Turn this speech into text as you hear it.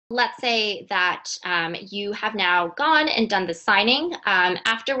let's say that you have now gone and done the signing.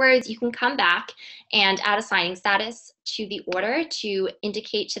 Afterwards, you can come back and add a signing status to the order to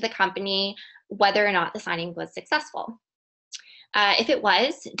indicate to the company whether or not the signing was successful. If it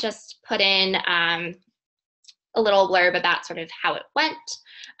was, just put in a little blurb about sort of how it went.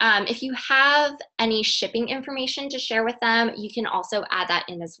 If you have any shipping information to share with them, you can also add that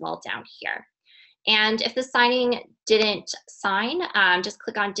in as well down here. And if the signing didn't sign, just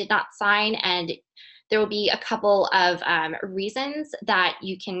click on did not sign, and there will be a couple of reasons that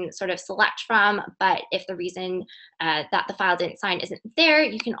you can sort of select from. But if the reason that the file didn't sign isn't there,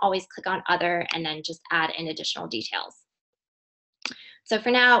 you can always click on other and then just add in additional details. So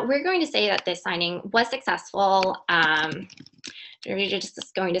for now, we're going to say that this signing was successful. We're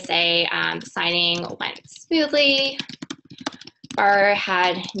just going to say the signing went smoothly. Bar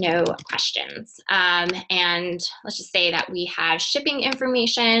had no questions. And let's just say that we have shipping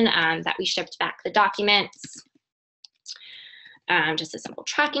information, that we shipped back the documents, just a simple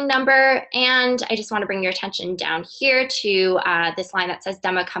tracking number. And I just want to bring your attention down here to this line that says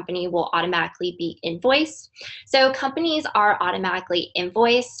demo company will automatically be invoiced. So companies are automatically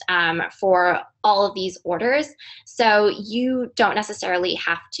invoiced for all of these orders. So you don't necessarily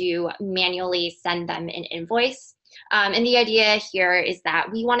have to manually send them an invoice. And the idea here is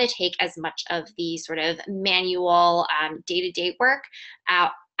that we want to take as much of the sort of manual day-to-day work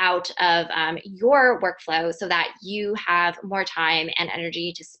out of your workflow so that you have more time and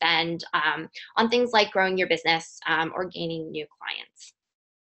energy to spend on things like growing your business or gaining new clients.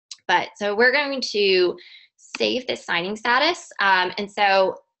 So we're going to save this signing status. And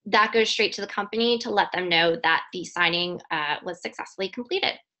so that goes straight to the company to let them know that the signing was successfully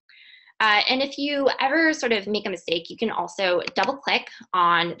completed. And if you ever sort of make a mistake, you can also double click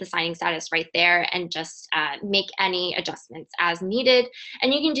on the signing status right there and just make any adjustments as needed.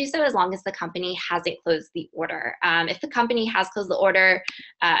 And you can do so as long as the company hasn't closed the order. If the company has closed the order,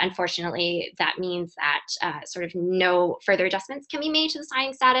 unfortunately, that means that sort of no further adjustments can be made to the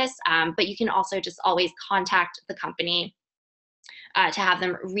signing status. But you can also just always contact the company to have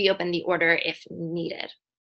them reopen the order if needed.